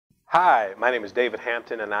Hi, my name is David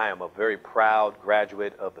Hampton, and I am a very proud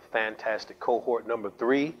graduate of the fantastic cohort number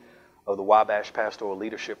 3 of the Wabash Pastoral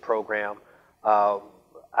Leadership Program.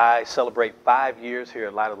 I celebrate 5 years here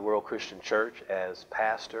at Light of the World Christian Church as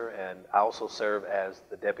pastor, and I also serve as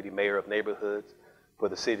the Deputy Mayor of Neighborhoods for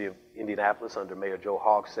the city of Indianapolis under Mayor Joe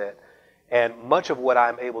Hogsett. And much of what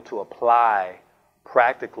I'm able to apply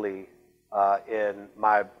practically in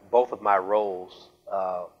both of my roles,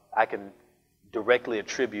 I can directly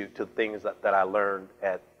attribute to things that I learned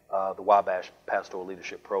at the Wabash Pastoral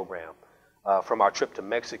Leadership Program. From our trip to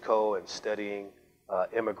Mexico and studying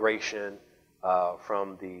immigration,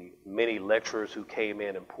 from the many lecturers who came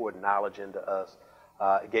in and poured knowledge into us,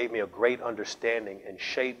 it gave me a great understanding and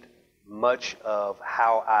shaped much of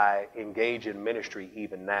how I engage in ministry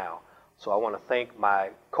even now. So I want to thank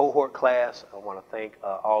my cohort class. I want to thank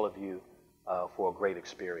all of you for a great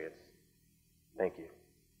experience. Thank you.